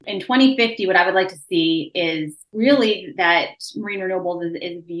in 2050, what I would like to see is really that marine renewables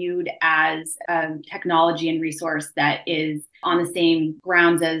is viewed as a technology and resource that is on the same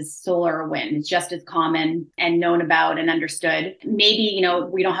grounds as solar or wind. It's just as common and known about and understood. Maybe,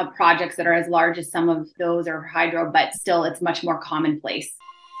 we don't have projects that are as large as some of those or hydro, but still it's much more commonplace.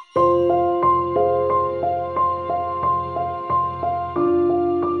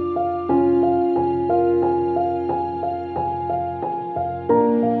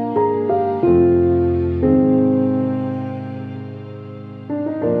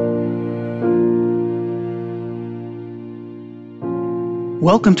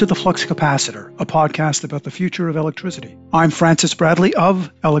 Welcome to The Flux Capacitor, a podcast about the future of electricity. I'm Francis Bradley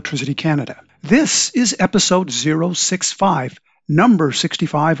of Electricity Canada. This is episode 065, number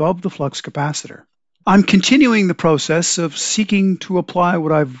 65 of The Flux Capacitor. I'm continuing the process of seeking to apply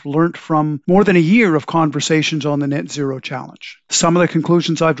what I've learned from more than a year of conversations on the Net Zero Challenge. Some of the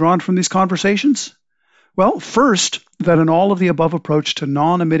conclusions I've drawn from these conversations? Well, first, that an all-of-the-above approach to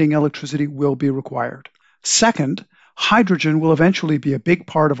non-emitting electricity will be required. Second, hydrogen will eventually be a big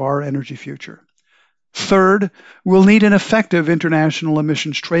part of our energy future. Third, we'll need an effective international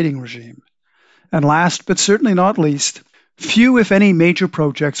emissions trading regime. And last, but certainly not least, few, if any, major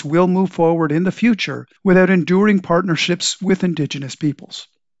projects will move forward in the future without enduring partnerships with Indigenous peoples.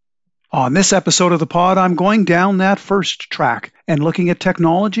 On this episode of the pod, I'm going down that first track and looking at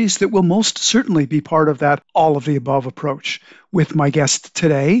technologies that will most certainly be part of that all-of-the-above approach. With my guest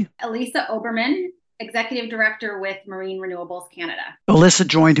today, Elisa Oberman, Executive Director with Marine Renewables Canada. Elisa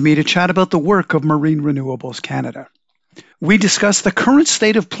joined me to chat about the work of Marine Renewables Canada. We discussed the current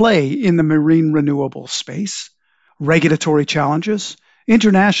state of play in the marine renewables space, regulatory challenges,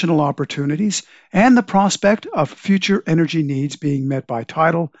 international opportunities, and the prospect of future energy needs being met by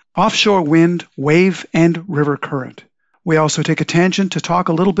tidal, offshore wind, wave, and river current. We also take a tangent to talk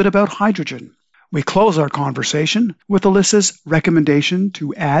a little bit about hydrogen. We close our conversation with Elisa's recommendation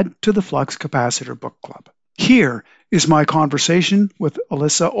to add to the Flux Capacitor Book Club. Here is my conversation with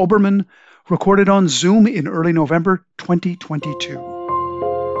Elisa Oberman, recorded on Zoom in early November 2022.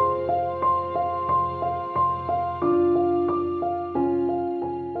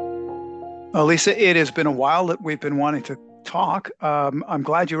 Elisa, it has been a while that we've been wanting to talk. I'm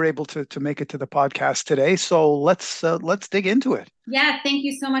glad you were able to make it to the podcast today. So let's dig into it. Yeah, thank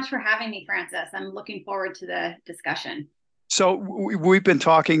you so much for having me, Francis. I'm looking forward to the discussion. So we've been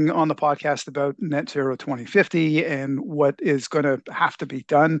talking on the podcast about Net Zero 2050 and what is going to have to be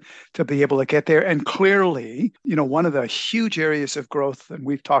done to be able to get there. And clearly, one of the huge areas of growth, and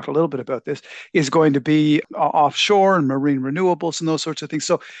we've talked a little bit about this, is going to be offshore and marine renewables and those sorts of things.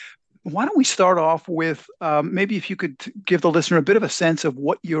 So why don't we start off with maybe if you could give the listener a bit of a sense of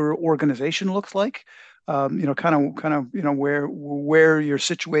what your organization looks like, where you're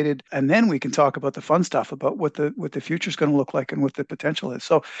situated, and then we can talk about the fun stuff about what the future is going to look like and what the potential is.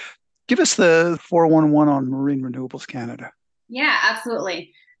 So, give us the 411 on Marine Renewables Canada. Yeah,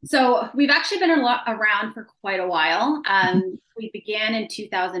 absolutely. So we've actually been around for quite a while. We began in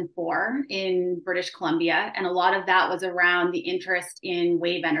 2004 in British Columbia, and a lot of that was around the interest in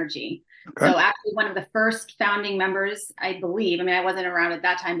wave energy. Okay. So actually one of the first founding members, I believe, I wasn't around at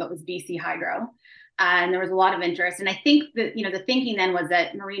that time, but was BC Hydro. And there was a lot of interest. And I think that, the thinking then was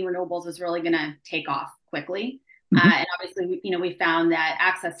that marine renewables was really going to take off quickly. And obviously, we found that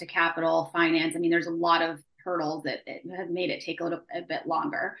access to capital, finance, there's a lot of hurdles that have made it take a bit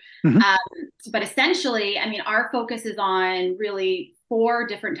longer. But essentially, our focus is on really 4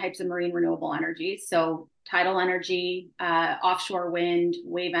 different types of marine renewable energies. So tidal energy, offshore wind,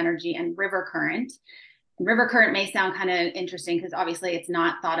 wave energy, and river current. And river current may sound kind of interesting because obviously it's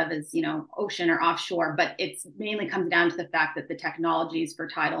not thought of as, ocean or offshore, but it's mainly comes down to the fact that the technologies for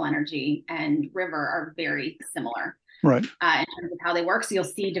tidal energy and river are very similar. Right. In terms of how they work. So you'll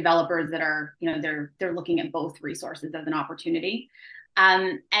see developers that are, they're looking at both resources as an opportunity.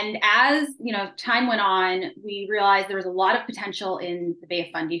 And as, time went on, we realized there was a lot of potential in the Bay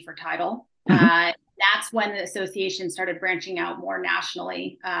of Fundy for tidal. That's when the association started branching out more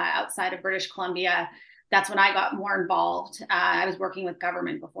nationally outside of British Columbia. That's when I got more involved. I was working with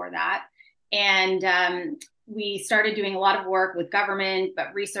government before that. And we started doing a lot of work with government,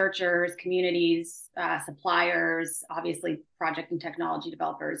 but researchers, communities, suppliers, obviously project and technology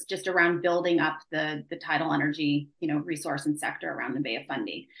developers, just around building up the tidal energy, resource and sector around the Bay of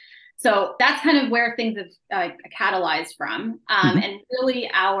Fundy. So that's kind of where things have catalyzed from. And really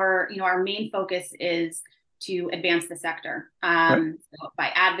our main focus is to advance the sector so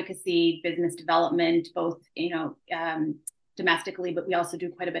by advocacy, business development, both, domestically, but we also do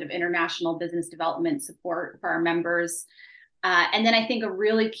quite a bit of international business development support for our members. And then I think a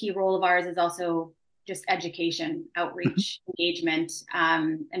really key role of ours is also just education, Mhm. outreach, engagement. I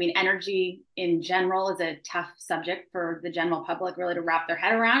mean, energy in general is a tough subject for the general public really to wrap their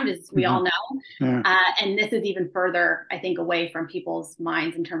head around, as we Mhm. all know. Yeah. And this is even further, I think, away from people's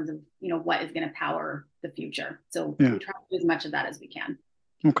minds in terms of, what is going to power the future. So Yeah. we try to do as much of that as we can.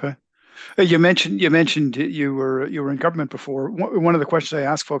 Okay. You mentioned you were in government before. One of the questions I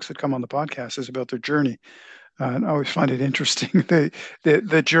ask folks that come on the podcast is about their journey. And I always find it interesting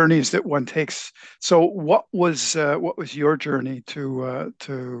the journeys that one takes. So, what was your journey to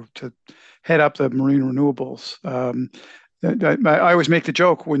head up the marine renewables? I always make the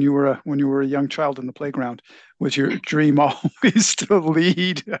joke when you were a young child in the playground, was your dream always to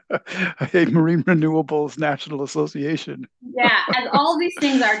lead a marine renewables national association? Yeah, as all of these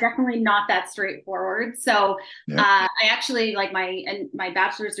things are definitely not that straightforward. So Yeah. I actually like my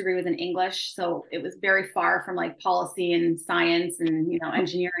bachelor's degree was in English, so it was very far from like policy and science and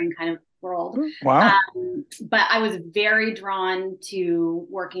engineering kind of world. Wow. But I was very drawn to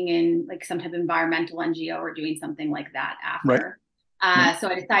working in like some type of environmental NGO or doing something like that Right. after. Yeah. So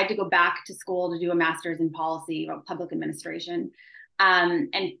I decided to go back to school to do a master's in policy or public administration,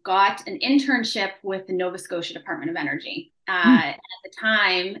 and got an internship with the Nova Scotia Department of Energy. Hmm. At the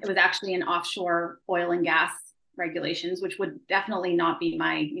time, it was actually in offshore oil and gas regulations, which would definitely not be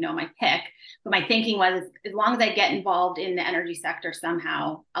my pick. But my thinking was, as long as I get involved in the energy sector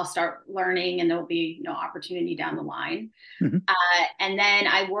somehow, I'll start learning, and there'll be opportunity down the line. Hmm. And then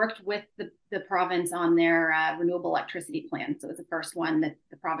I worked with the province on their renewable electricity plan. So it was the first one that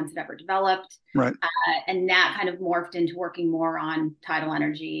the province had ever developed. Right. And that kind of morphed into working more on tidal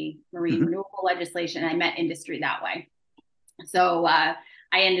energy, marine Hmm. renewable legislation. I met industry that way. So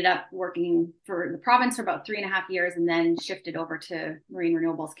I ended up working for the province for about 3.5 years and then shifted over to Marine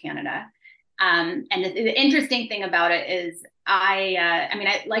Renewables Canada. And the interesting thing about it is I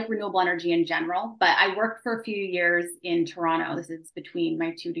like renewable energy in general, but I worked for a few years in Toronto. This is between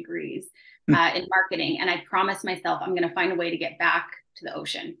my two degrees in marketing. And I promised myself I'm going to find a way to get back to the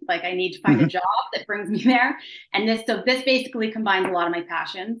ocean. Like I need to find a Hmm. job that brings me there. And this basically combines a lot of my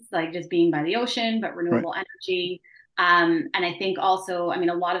passions, like just being by the ocean, but Right. renewable energy. And I think also, a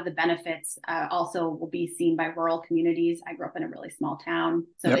lot of the benefits also will be seen by rural communities. I grew up in a really small town,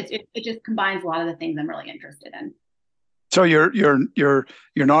 so Yep. it just combines a lot of the things I'm really interested in. So you're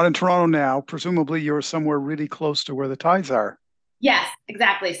not in Toronto now. Presumably you're somewhere really close to where the tides are. Yes,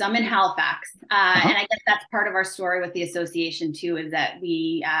 exactly. So I'm in Halifax, Uh-huh. and I guess that's part of our story with the association too, is that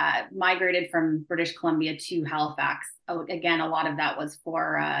we migrated from British Columbia to Halifax. Again, a lot of that was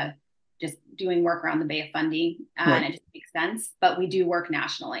for just doing work around the Bay of Fundy, Right. and it just makes sense. But we do work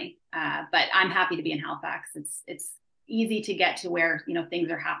nationally. But I'm happy to be in Halifax. It's easy to get to where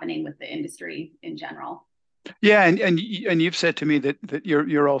things are happening with the industry in general. Yeah, and you've said to me that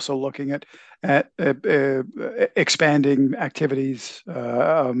you're also looking at expanding activities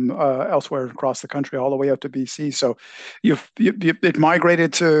elsewhere across the country, all the way out to BC. So you've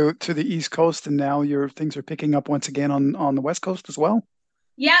migrated to the East Coast, and now your things are picking up once again on the West Coast as well.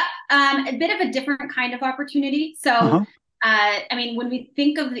 Yeah, a bit of a different kind of opportunity. So, Uh-huh. when we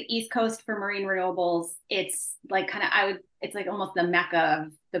think of the East Coast for marine renewables, it's like it's like almost the mecca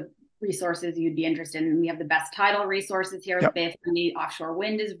of the resources you'd be interested in. We have the best tidal resources here with Yep. Bay of Fundy. Offshore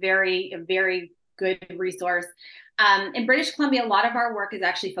wind is a very good resource. In British Columbia, a lot of our work is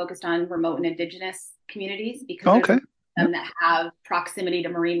actually focused on remote and Indigenous communities because there's a Okay. lot of Yep. them that have proximity to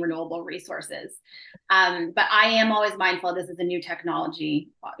marine renewable resources. But I am always mindful this is a new technology,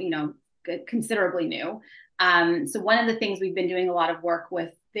 considerably new. So one of the things we've been doing a lot of work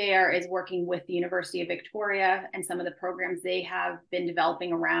with there is working with the University of Victoria and some of the programs they have been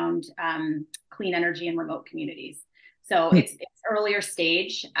developing around clean energy and remote communities. So Hmm. it's earlier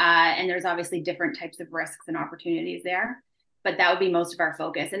stage, and there's obviously different types of risks and opportunities there, but that would be most of our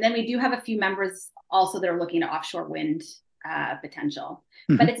focus. And then we do have a few members also that are looking at offshore wind potential,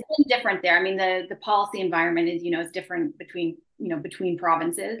 but Hmm. it's been different there. I mean, the policy environment is different between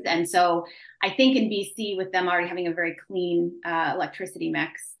provinces, and so I think in BC, with them already having a very clean electricity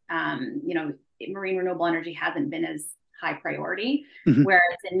mix, marine renewable energy hasn't been as high priority. Hmm.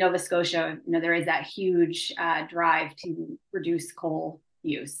 Whereas in Nova Scotia, there is that huge drive to reduce coal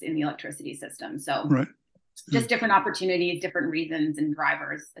use in the electricity system. So Right. just different opportunities, different reasons and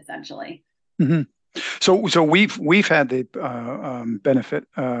drivers, essentially. Hmm. So we've had the benefit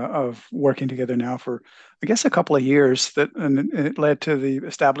of working together now for, I guess, a couple of years. And it led to the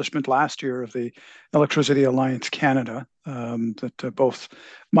establishment last year of the Electricity Alliance Canada. That both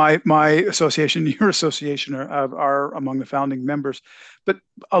my association, your association are among the founding members. But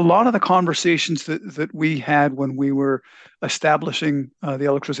a lot of the conversations that we had when we were establishing the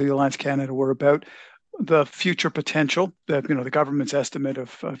Electricity Alliance Canada were about the future potential that the government's estimate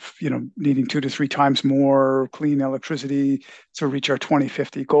of needing 2 to 3 times more clean electricity to reach our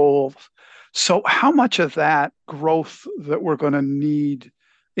 2050 goals. So how much of that growth that we're going to need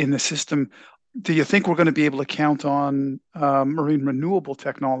in the system do you think we're going to be able to count on marine renewable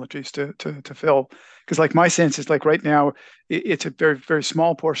technologies to fill? Because like my sense is like right now it's a very very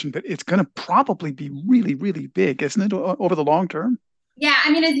small portion, but it's going to probably be really really big, isn't it, over the long term? Yeah,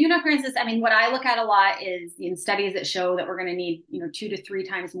 I mean, as you know, Francis, I mean, what I look at a lot is in studies that show that we're going to need, 2 to 3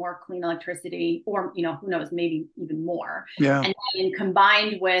 times more clean electricity, or who knows, maybe even more. Yeah. And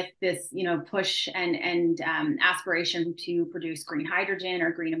combined with this, push and aspiration to produce green hydrogen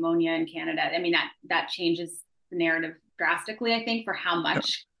or green ammonia in Canada, I mean, that changes the narrative drastically, I think, for how Yeah.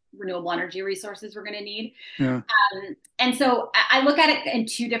 much renewable energy resources we're going to need. Yeah. And so I look at it in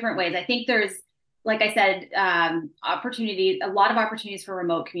two different ways. I think there's, like I said, a lot of opportunities for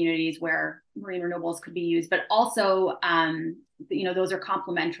remote communities where marine renewables could be used, but also, those are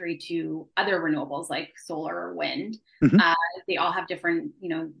complementary to other renewables like solar or wind. Hmm. They all have different,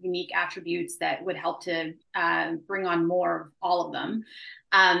 unique attributes that would help to bring on more of all of them.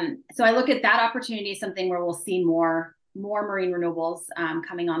 So I look at that opportunity as something where we'll see more marine renewables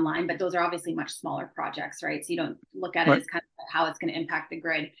coming online, but those are obviously much smaller projects, right? So you don't look at it Right. as kind of how it's going to impact the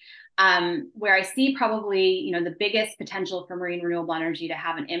grid. Where I see probably, the biggest potential for marine renewable energy to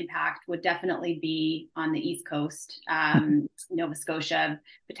have an impact would definitely be on the East Coast, Nova Scotia,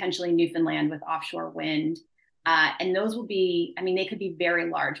 potentially Newfoundland with offshore wind. And those will be, I mean, they could be very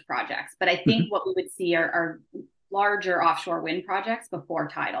large projects, but I Hmm. think what we would see are larger offshore wind projects before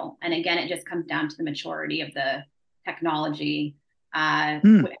tidal. And again, it just comes down to the maturity of the technology,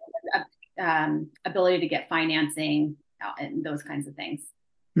 Hmm. ability to get financing, and those kinds of things.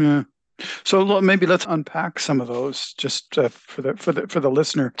 Yeah. So maybe let's unpack some of those just for the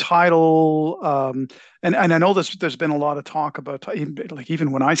listener. Tidal, and I know there's been a lot of talk about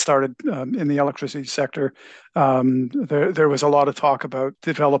even when I started in the electricity sector, there was a lot of talk about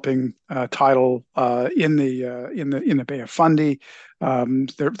developing tidal in the Bay of Fundy.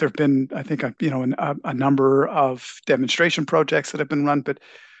 There've been, I think, a number of demonstration projects that have been run, but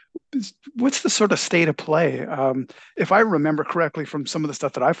what's the sort of state of play? If I remember correctly from some of the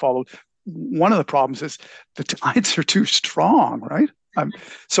stuff that I followed, one of the problems is the tides are too strong, right?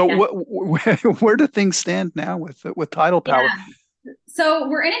 So Yeah. where do things stand now with tidal power? Yeah. So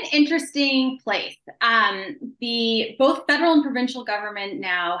we're in an interesting place. The both federal and provincial government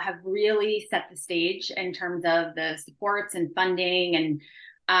now have really set the stage in terms of the supports and funding,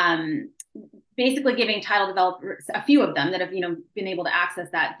 and basically giving tidal developers, a few of them that have been able to access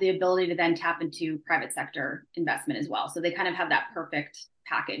that, the ability to then tap into private sector investment as well. So they kind of have that perfect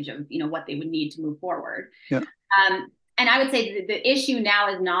package of what they would need to move forward. Yeah. Um, and I would say the issue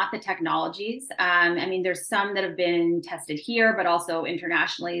now is not the technologies. I mean, there's some that have been tested here, but also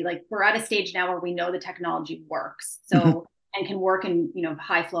internationally. Like we're at a stage now where we know the technology works, Hmm. so and can work in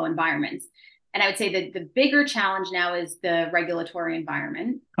high flow environments. And I would say that the bigger challenge now is the regulatory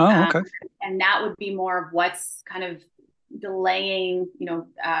environment, Oh, okay. and that would be more of what's kind of delaying,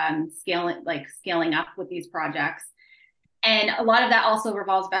 scaling up with these projects. And a lot of that also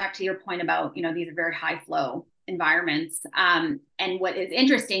revolves back to your point about, these are very high flow environments. And what is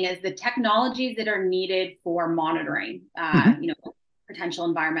interesting is the technologies that are needed for monitoring, Hmm. potential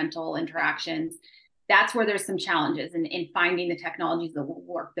environmental interactions. That's where there's some challenges in finding the technologies that will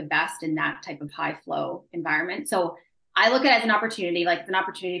work the best in that type of high flow environment. So I look at it as an opportunity, like it's an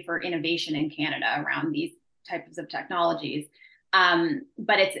opportunity for innovation in Canada around these types of technologies.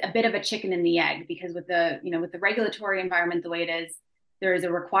 But it's a bit of a chicken and the egg, because with the regulatory environment the way it is, there is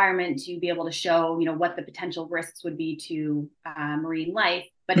a requirement to be able to show what the potential risks would be to marine life,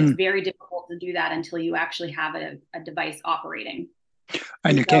 but it's Mm. very difficult to do that until you actually have a device operating.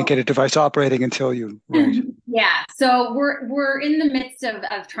 And And you can't so get a device operating until right. yeah, so we're in the midst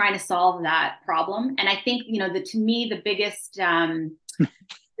of trying to solve that problem. And I think to me the biggest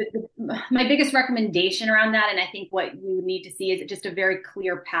my biggest recommendation around that, and I think what we would need to see, is just a very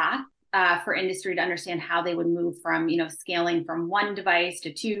clear path for industry to understand how they would move from scaling from one device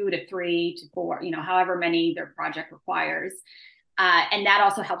to 2 to 3 to 4, however many their project requires. And that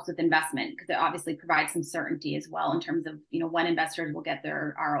also helps with investment, because it obviously provides some certainty as well in terms of when investors will get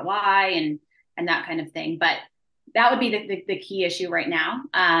their ROI, and and that kind of thing. But that would be the key issue right now.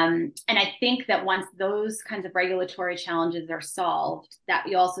 And I think that once those kinds of regulatory challenges are solved, that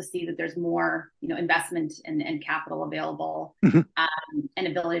you also see that there's more, investment and capital available, Mhm. and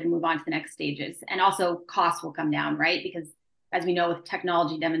ability to move on to the next stages. And also costs will come down, right? Because as we know with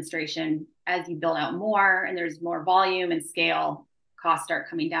technology demonstration, as you build out more and there's more volume and scale, costs start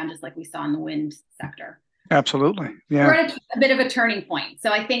coming down, just like we saw in the wind sector. Absolutely. We're Yeah. at a bit of a turning point.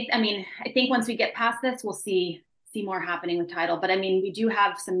 So I think once we get past this, we'll see more happening with tidal. But I mean, we do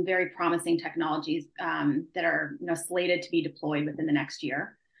have some very promising technologies that are slated to be deployed within the next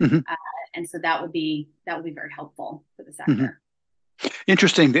year, Mhm. and so that would be very helpful for the Mhm. sector.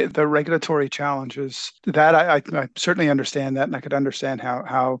 Interesting. The regulatory challenges that I certainly understand that, and I could understand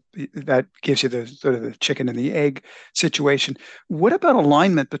how that gives you the sort of the chicken and the egg situation. What about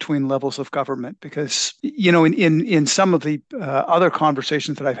alignment between levels of government? Because in some of the other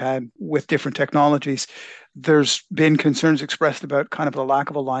conversations that I've had with different technologies, there's been concerns expressed about kind of the lack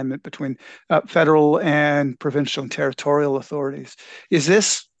of alignment between federal and provincial and territorial authorities. Is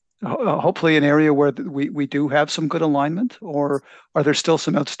this hopefully an area where we do have some good alignment, or are there still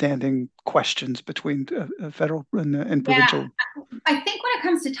some outstanding questions between federal and Yeah, provincial? I think when it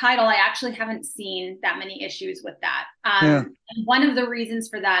comes to tidal, I actually haven't seen that many issues with that. Yeah. And one of the reasons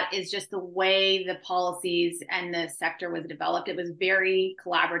for that is just the way the policies and the sector was developed. It was very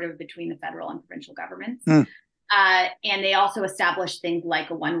collaborative between the federal and provincial governments. Mm. And they also established things like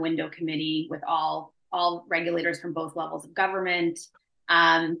a one window committee with all regulators from both levels of government.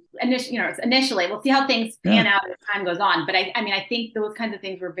 Initially, we'll see how things Yeah. pan out as time goes on. But I think those kinds of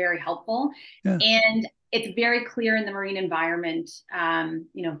things were very helpful. Yeah. And it's very clear in the marine environment,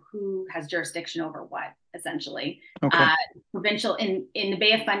 who has jurisdiction over what, essentially. Okay. Provincial in the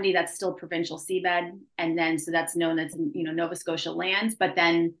Bay of Fundy, that's still provincial seabed, and then so that's known as Nova Scotia lands. But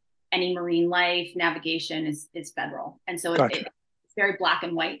then any marine life navigation is federal, and so Gotcha. it's very black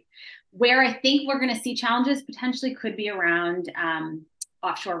and white. Where I think we're going to see challenges potentially could be around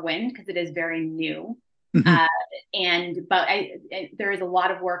offshore wind, because it is very new. Mhm. But there is a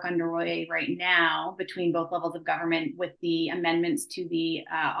lot of work underway right now between both levels of government with the amendments to the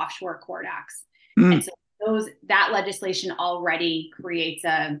Offshore Accord Acts. Mm. And so that legislation already creates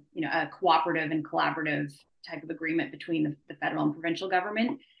a cooperative and collaborative type of agreement between the federal and provincial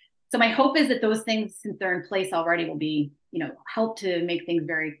government. So my hope is that those things, since they're in place already, will be help to make things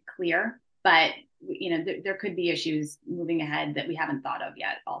very clear. But there could be issues moving ahead that we haven't thought of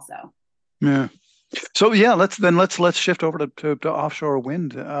yet also. Yeah. So yeah, let's shift over to offshore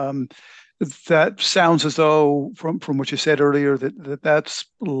wind. That sounds as though from what you said earlier that's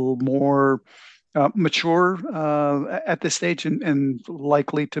a little more mature at this stage, and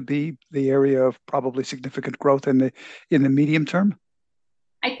likely to be the area of probably significant growth in the medium term.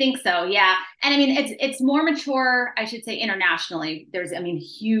 I think so, yeah. And I mean, it's more mature, I should say, internationally. There's,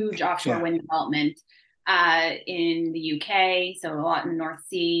 huge offshore Yeah. wind development in the UK, so a lot in the North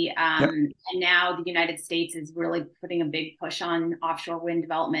Sea. Yep. And now the United States is really putting a big push on offshore wind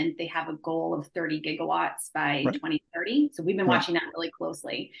development. They have a goal of 30 gigawatts by Right. 2030. So we've been Right. watching that really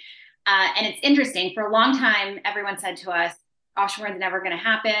closely. And it's interesting. For a long time, everyone said to us, offshore wind is never going to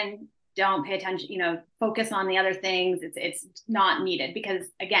happen. Don't pay attention, focus on the other things. It's not needed, because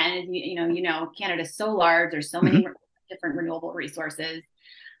again, as Canada's so large, there's so many Mhm. different renewable resources.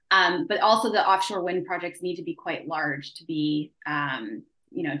 But also the offshore wind projects need to be quite large to be, to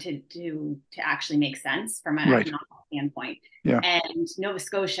actually make sense from an Right. economic standpoint. Yeah. And Nova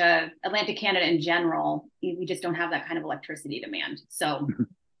Scotia, Atlantic Canada in general, we just don't have that kind of electricity demand. So Mhm.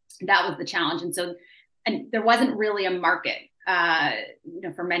 that was the challenge. And there wasn't really a market,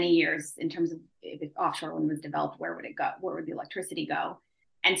 for many years in terms of if offshore wind was developed, where would it go? Where would the electricity go?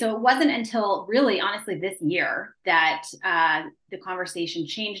 And so it wasn't until really, honestly, this year that the conversation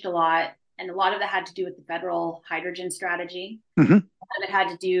changed a lot. And a lot of that had to do with the federal hydrogen strategy. Mhm. A lot of it had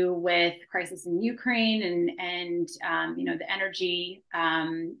to do with crisis in Ukraine and the energy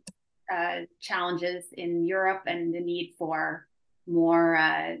challenges in Europe and the need for more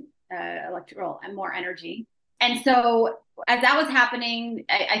electrical and more energy. And so as that was happening,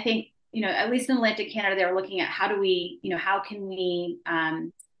 I think, at least in Atlantic Canada, they were looking at how can we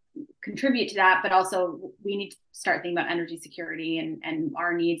contribute to that, but also we need to start thinking about energy security and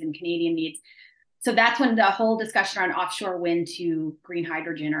our needs and Canadian needs. So that's when the whole discussion around offshore wind to green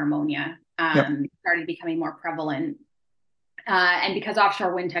hydrogen or ammonia Yep. started becoming more prevalent. And because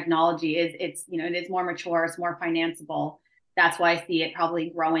offshore wind technology it is more mature, it's more financeable. That's why I see it probably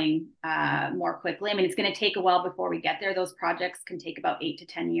growing more quickly. I mean, it's going to take a while before we get there. Those projects can take about 8 to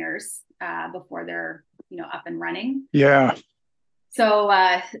 10 years before they're up and running. Yeah.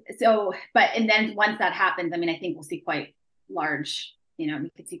 And then once that happens, I mean, I think we'll see quite large,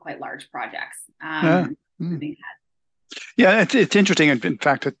 we could see quite large projects Yeah. moving. Yeah, it's interesting. In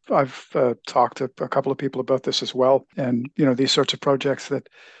fact, I've talked to a couple of people about this as well. And these sorts of projects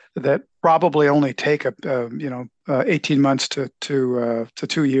that probably only take 18 months to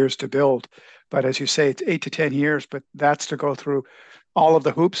 2 years to build. But as you say, it's 8 to 10 years. But that's to go through all of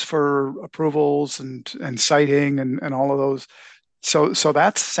the hoops for approvals and siting and all of those. So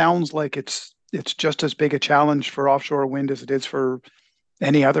that sounds like it's just as big a challenge for offshore wind as it is for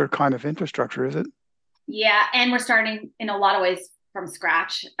any other kind of infrastructure, is it? Yeah, and we're starting in a lot of ways from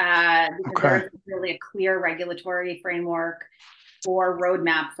scratch because there Okay. isn't really a clear regulatory framework or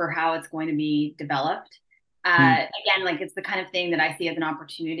roadmap for how it's going to be developed. Hmm. Again, like it's the kind of thing that I see as an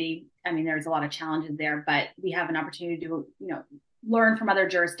opportunity. I mean, there's a lot of challenges there, but we have an opportunity to, learn from other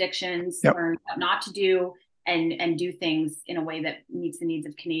jurisdictions, Yep. learn what not to do, and do things in a way that meets the needs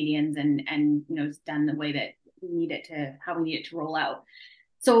of Canadians and is done the way that we need it to, how we need it to roll out.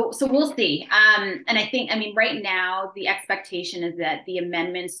 So we'll see. And I think, I mean, right now the expectation is that the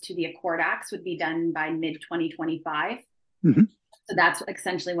amendments to the Accord Acts would be done by mid 2025. Hmm. So that's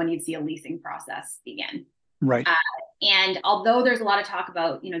essentially when you'd see a leasing process begin. Right. And although there's a lot of talk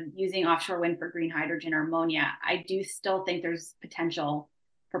about, using offshore wind for green hydrogen or ammonia, I do still think there's potential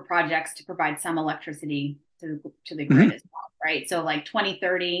for projects to provide some electricity to the Hmm. grid as well, right? So like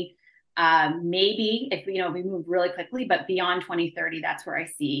 2030, maybe if we move really quickly, but beyond 2030, that's where I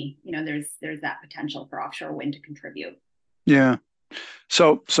see, there's that potential for offshore wind to contribute. Yeah.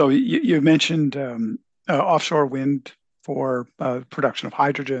 So you mentioned offshore wind for production of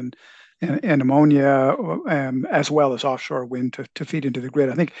hydrogen and ammonia, as well as offshore wind to feed into the grid.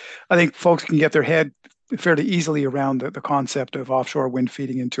 I think folks can get their head fairly easily around the concept of offshore wind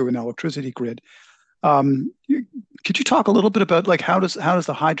feeding into an electricity grid. Could you talk a little bit about like how does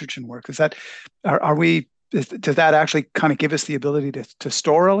the hydrogen work? Is that are we does that actually kind of give us the ability to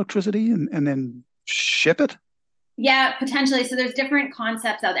store electricity and then ship it? Yeah, potentially. So there's different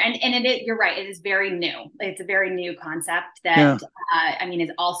concepts out there, and you're right. It is very new. It's a very new concept that Yeah. I mean is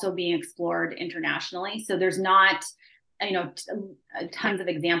also being explored internationally. So there's not, tons of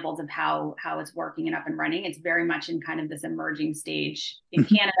examples of how it's working and up and running. It's very much in kind of this emerging stage in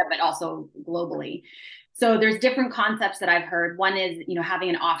Mhm. Canada, but also globally. So there's different concepts that I've heard. One is having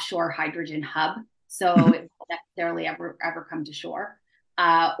an offshore hydrogen hub, so Mhm. it won't necessarily ever come to shore,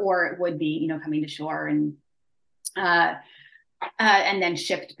 or it would be coming to shore uh, and then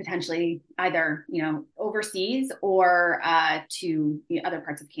shipped potentially either overseas or to other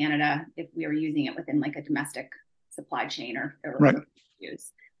parts of Canada if we were using it within like a domestic supply chain Right. or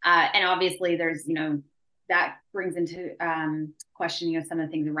use. And obviously, there's that brings into question some of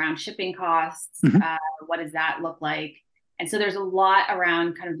the things around shipping costs. Mhm. What does that look like? And so there's a lot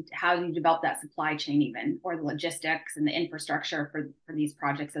around kind of how you develop that supply chain, even or the logistics and the infrastructure for these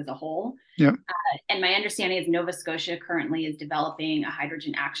projects as a whole. Yeah. And my understanding is Nova Scotia currently is developing a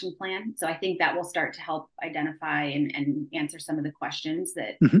hydrogen action plan. So I think that will start to help identify and answer some of the questions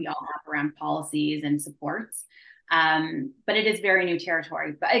that Mhm. we all have around policies and supports. But it is very new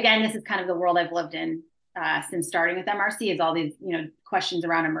territory. But again, this is kind of the world I've lived in since starting with MRC is all these questions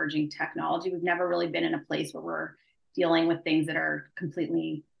around emerging technology. We've never really been in a place where we're dealing with things that are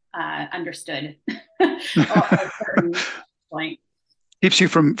completely understood or a certain point. Keeps you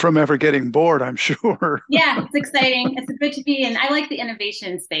from ever getting bored, I'm sure. Yeah, it's exciting. It's good to be in. I like the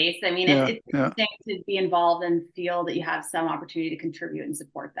innovation space. I mean, Yeah. it's Yeah. interesting to be involved and feel that you have some opportunity to contribute and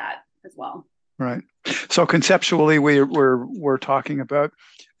support that as well. Right. So conceptually, we're talking about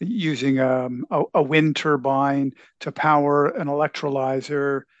using a wind turbine to power an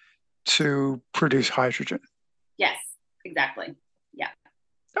electrolyzer to produce hydrogen. Yes, exactly. Yeah.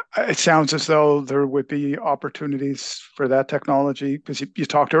 It sounds as though there would be opportunities for that technology because you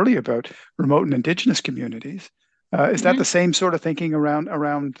talked earlier about remote and indigenous communities. Is that Mhm. the same sort of thinking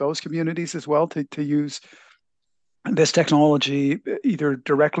around those communities as well to use this technology either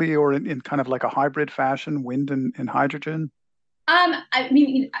directly or in kind of like a hybrid fashion, wind and hydrogen? I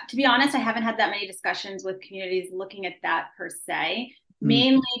mean, to be honest, I haven't had that many discussions with communities looking at that per se, Mm.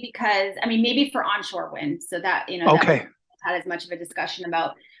 mainly because, I mean, maybe for onshore wind, so that, that we Okay, had as much of a discussion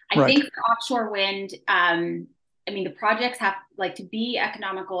about. I right. think for offshore wind, I mean, the projects have like to be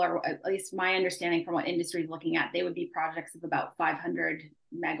economical, or at least my understanding from what industry is looking at, they would be projects of about 500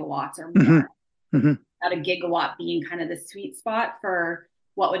 megawatts or Hmm. more, Hmm. about a gigawatt being kind of the sweet spot for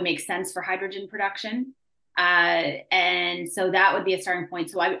what would make sense for hydrogen production. And so that would be a starting point.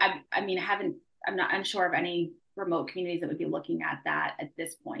 So I mean, I'm not unsure of any remote communities that would be looking at that at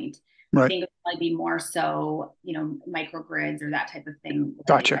this point. I Right. think it would probably be more so, microgrids or that type of thing.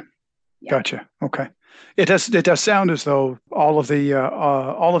 Gotcha. Yeah. Gotcha. Okay. It does sound as though all of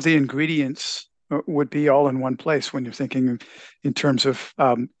the ingredients would be all in one place when you're thinking in terms of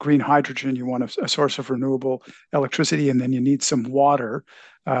green hydrogen. You want a source of renewable electricity, and then you need some water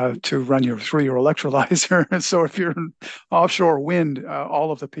to run through your electrolyzer. So if you're in offshore wind,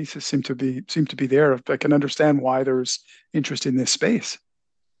 all of the pieces seem to be there. I can understand why there's interest in this space.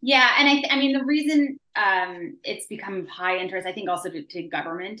 Yeah, and I mean the reason it's become of high interest, I think, also to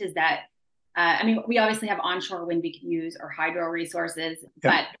government is that I mean we obviously have onshore wind we can use or hydro resources,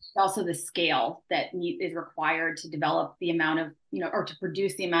 Yeah. but also the scale that is required to develop the amount of or to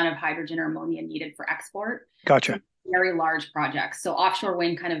produce the amount of hydrogen or ammonia needed for export. So Gotcha. very large projects. So offshore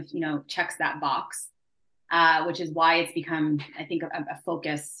wind kind of checks that box, which is why it's become I think a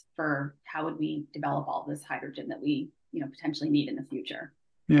focus for how would we develop all this hydrogen that we potentially need in the future.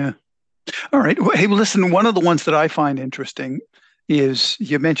 Yeah. All right. Well, hey, listen, one of the ones that I find interesting is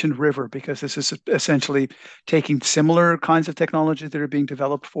you mentioned river because this is essentially taking similar kinds of technologies that are being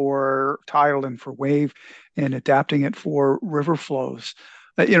developed for tidal and for wave and adapting it for river flows.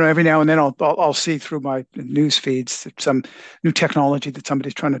 Every now and then I'll see through my news feeds some new technology that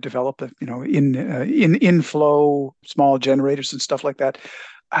somebody's trying to develop that, in inflow small generators and stuff like that.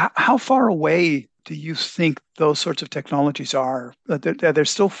 How far away do you think those sorts of technologies are? They're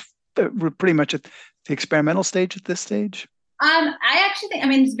still pretty much at the experimental stage at this stage? I actually think, I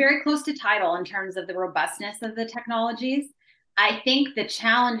mean, it's very close to tidal in terms of the robustness of the technologies. I think the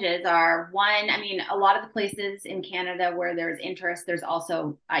challenges are one, I mean, a lot of the places in Canada where there's interest, there's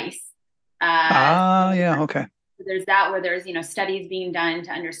also ice. Ah, yeah, okay. There's that where there's, studies being done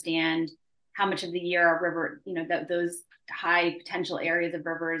to understand how much of the year a river, those high potential areas of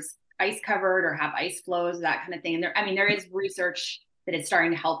rivers ice covered or have ice flows, that kind of thing. And there is research that is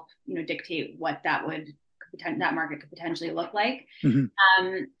starting to help, dictate what that market could potentially look like. Hmm.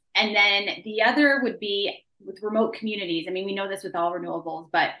 And then the other would be with remote communities. I mean, we know this with all renewables,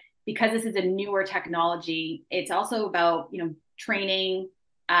 but because this is a newer technology, it's also about, training,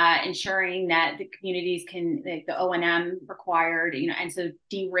 ensuring that the communities can, like the O&M required, and so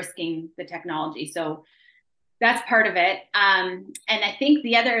de-risking the technology. So that's part of it. And I think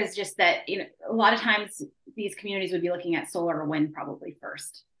the other is just that, a lot of times these communities would be looking at solar or wind probably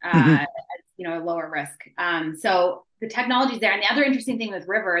first, Hmm. as, a lower risk. So the technology's there. And the other interesting thing with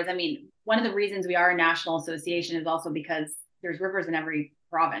rivers, I mean, one of the reasons we are a national association is also because there's rivers in every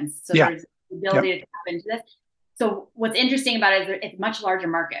province. So Yeah. there's the Yep. ability to tap into this. So what's interesting about it is it's a much larger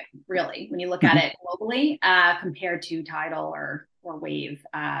market, really, when you look at Hmm. it globally, compared to tidal or wave.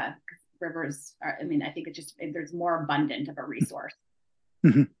 Rivers are, I mean, I think there's more abundant of a resource.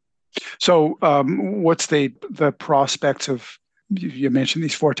 Hmm. So, what's the prospects of you mentioned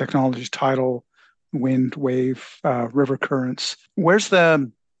these four technologies: tidal, wind, wave, river currents. Where's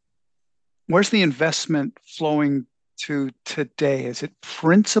the investment flowing to today? Is it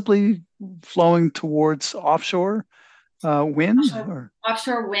principally flowing towards offshore wind Offshore, or?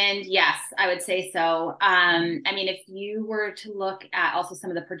 offshore wind, yes, I would say so. I mean, if you were to look at also some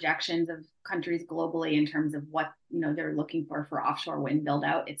of the projections of countries globally in terms of what they're looking for offshore wind build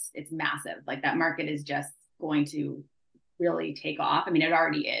out, it's massive. Like that market is just going to really take off. I mean, it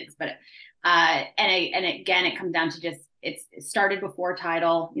already is, but and again, it comes down to just it started before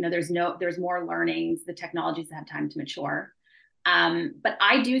tidal. There's more learnings. The technologies have time to mature. But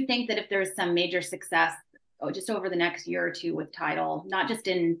I do think that if there's some major success just over the next year or two with tidal, not just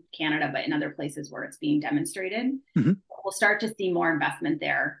in Canada, but in other places where it's being demonstrated, Mhm. we'll start to see more investment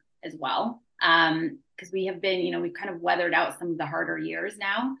there as well. Because we have been, we've kind of weathered out some of the harder years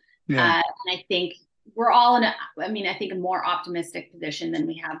now. Yeah. And I think we're all I think a more optimistic position than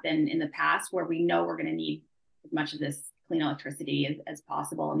we have been in the past, where we know we're going to need as much of this clean electricity as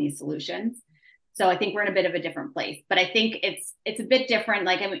possible in these solutions. So I think we're in a bit of a different place, but I think it's a bit different.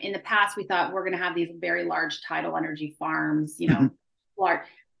 Like in the past, we thought we're going to have these very large tidal energy farms, Mhm. large.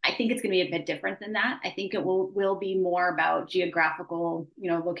 I think it's going to be a bit different than that. I think it will be more about geographical,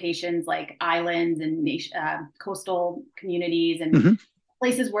 locations like islands and coastal communities and Mhm.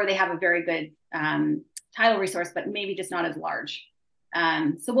 places where they have a very good tidal resource, but maybe just not as large.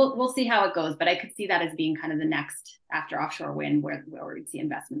 So we'll see how it goes, but I could see that as being kind of the next after offshore wind where we'd see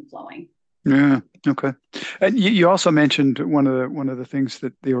investment flowing. Yeah. Okay. And you also mentioned one of the things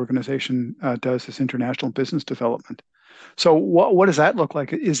that the organization does is international business development. So what does that look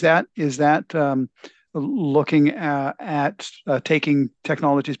like? Is that looking at taking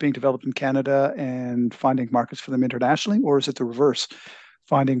technologies being developed in Canada and finding markets for them internationally, or is it the reverse?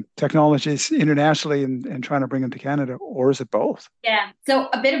 finding technologies internationally and trying to bring them to Canada, or is it both? Yeah, so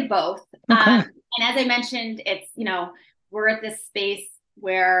a bit of both. Okay. And as I mentioned, it's, we're at this space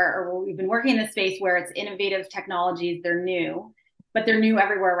or we've been working in this space where it's innovative technologies, they're new, but they're new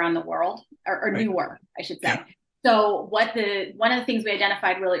everywhere around the world, or Right. newer, I should say. Yeah. So one of the things we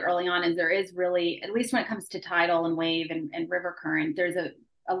identified really early on is there is really, at least when it comes to tidal and wave and river current, there's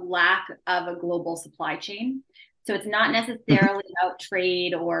a lack of a global supply chain. So it's not necessarily about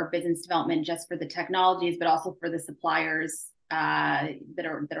trade or business development just for the technologies, but also for the suppliers that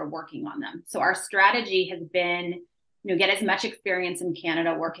are working on them. So our strategy has been, get as much experience in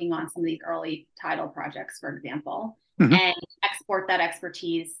Canada working on some of these early tidal projects, for example, Mm-hmm. and export that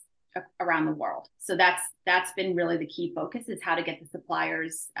expertise around the world. So that's been really the key focus, is how to get the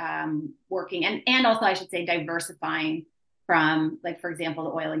suppliers working, and also I should say diversifying from, like, for example,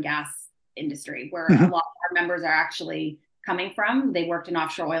 the oil and gas industry, where a lot of our members are actually coming from. They worked in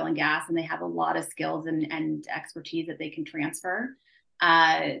offshore oil and gas, and they have a lot of skills and expertise that they can transfer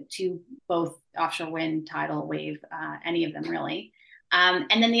to both offshore wind, tidal, wave, any of them really.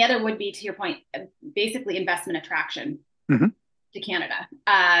 And then the other would be, to your point, basically investment attraction to Canada.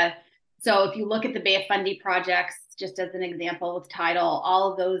 So if you look at the Bay of Fundy projects, just as an example with tidal,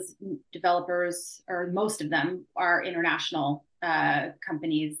 all of those developers, or most of them, are international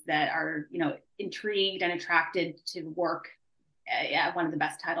companies that are, intrigued and attracted to work at one of the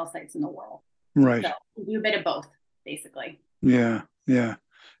best tidal sites in the world. Right. So we do a bit of both, basically. Yeah. Yeah.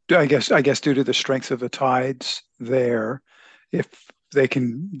 I guess due to the strength of the tides there, if they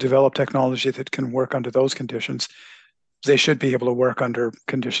can develop technology that can work under those conditions, they should be able to work under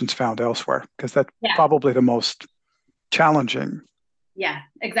conditions found elsewhere, because that's probably the most challenging. Yeah,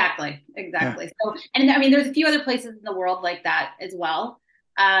 exactly. Yeah. So, and I mean, there's a few other places in the world like that as well.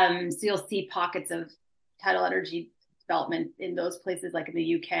 So you'll see pockets of tidal energy development in those places, like in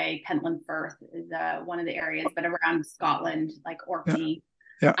the UK. Pentland Firth is one of the areas, but around Scotland, like Orkney.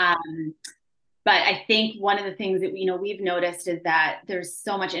 Yeah. But I think one of the things that we've noticed is that there's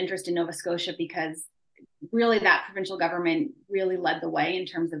so much interest in Nova Scotia, because really that provincial government really led the way in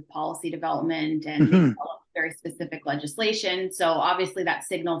terms of policy development, and they developed very specific legislation. So obviously that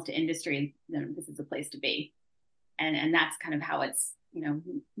signals to industry, this is a place to be. And that's kind of how it's,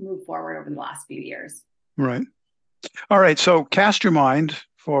 moved forward over the last few years. Right. All right. So cast your mind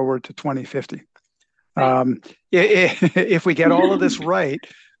forward to 2050. Right. If we get all of this right,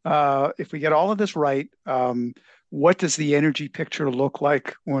 what does the energy picture look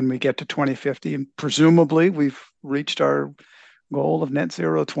like when we get to 2050? And presumably we've reached our goal of net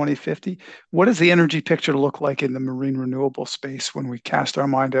zero 2050. What does the energy picture look like in the marine renewable space when we cast our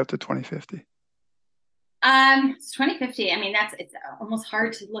mind out to 2050? It's 2050. I mean, it's almost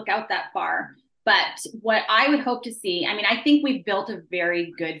hard to look out that far. But what I would hope to see, I mean, I think we've built a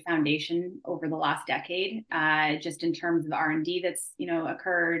very good foundation over the last decade, just in terms of R&D that's,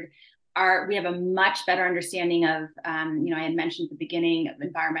 occurred. We have a much better understanding of, I had mentioned at the beginning, of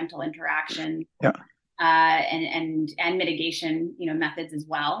environmental interaction, and mitigation, methods as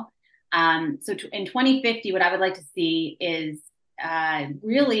well. So in 2050, what I would like to see is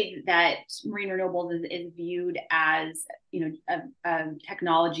really that marine renewables is viewed as, a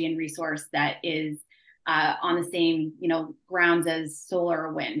technology and resource that is on the same, grounds as solar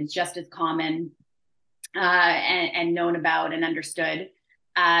or wind. It's just as common and known about and understood.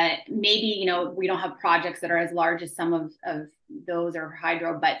 Maybe, we don't have projects that are as large as some of those, or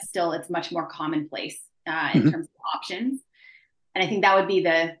hydro, but still it's much more commonplace in terms of options. And I think that would be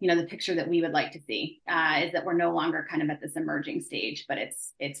the picture that we would like to see, is that we're no longer kind of at this emerging stage, but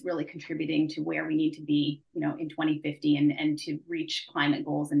it's really contributing to where we need to be, in 2050 and to reach climate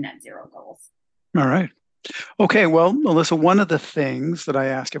goals and net zero goals. All right. Okay. Well, Melissa, one of the things that I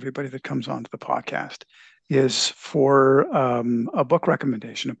ask everybody that comes onto the podcast is for a book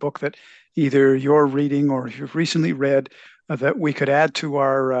recommendation, a book that either you're reading or you've recently read, that we could add to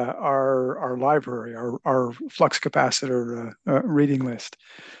our library, our flux capacitor reading list.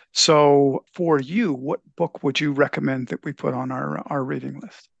 So for you, what book would you recommend that we put on our reading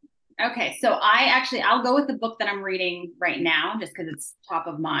list? Okay, so I'll go with the book that I'm reading right now, just because it's top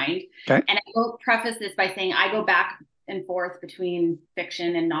of mind. Okay. And I will preface this by saying I go back and forth between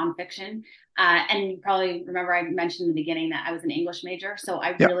fiction and nonfiction. And you probably remember I mentioned in the beginning that I was an English major. So I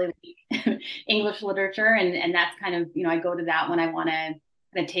really like English literature. And that's kind of, I go to that when I want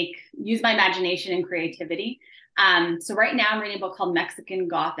to use my imagination and creativity. So right now I'm reading a book called Mexican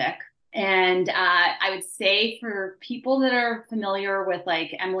Gothic. And I would say for people that are familiar with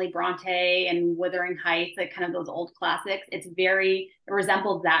like Emily Bronte and Wuthering Heights, like kind of those old classics, it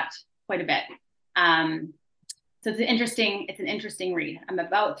resembles that quite a bit. So it's an interesting read. I'm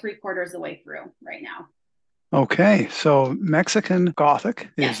about 3/4 of the way through right now. Okay, so Mexican Gothic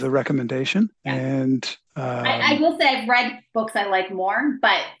is Yes. the recommendation. Yeah. And I will say I've read books I like more,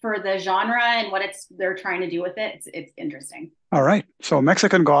 but for the genre and what they're trying to do with it, it's interesting. all right, so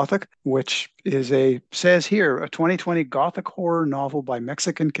Mexican Gothic, which says here, a 2020 Gothic horror novel by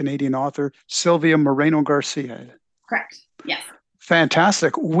Mexican-Canadian author Silvia Moreno Garcia. Correct. Yes.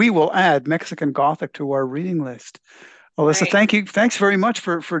 Fantastic. We will add Mexican Gothic to our reading list. Alyssa, Right. thank you. Thanks very much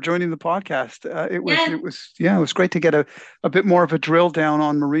for joining the podcast. It was great to get a bit more of a drill down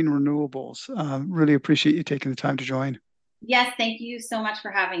on marine renewables. Really appreciate you taking the time to join. Yes, thank you so much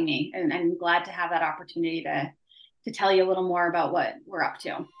for having me, and I'm glad to have that opportunity to tell you a little more about what we're up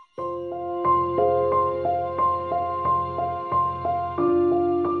to.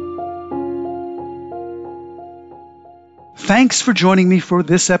 Thanks for joining me for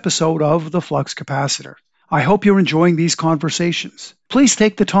this episode of The Flux Capacitor. I hope you're enjoying these conversations. Please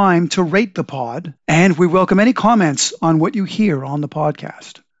take the time to rate the pod, and we welcome any comments on what you hear on the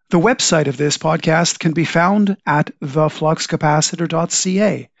podcast. The website of this podcast can be found at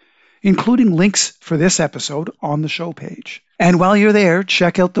thefluxcapacitor.ca, including links for this episode on the show page. And while you're there,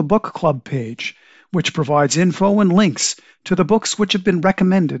 check out the book club page, which provides info and links to the books which have been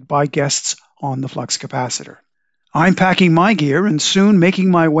recommended by guests on the Flux Capacitor. I'm packing my gear and soon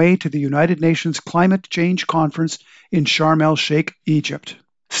making my way to the United Nations Climate Change Conference in Sharm el-Sheikh, Egypt.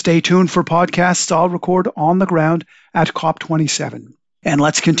 Stay tuned for podcasts I'll record on the ground at COP27. And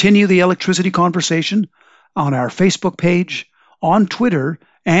let's continue the electricity conversation on our Facebook page, on Twitter,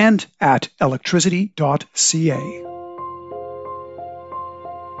 and at electricity.ca.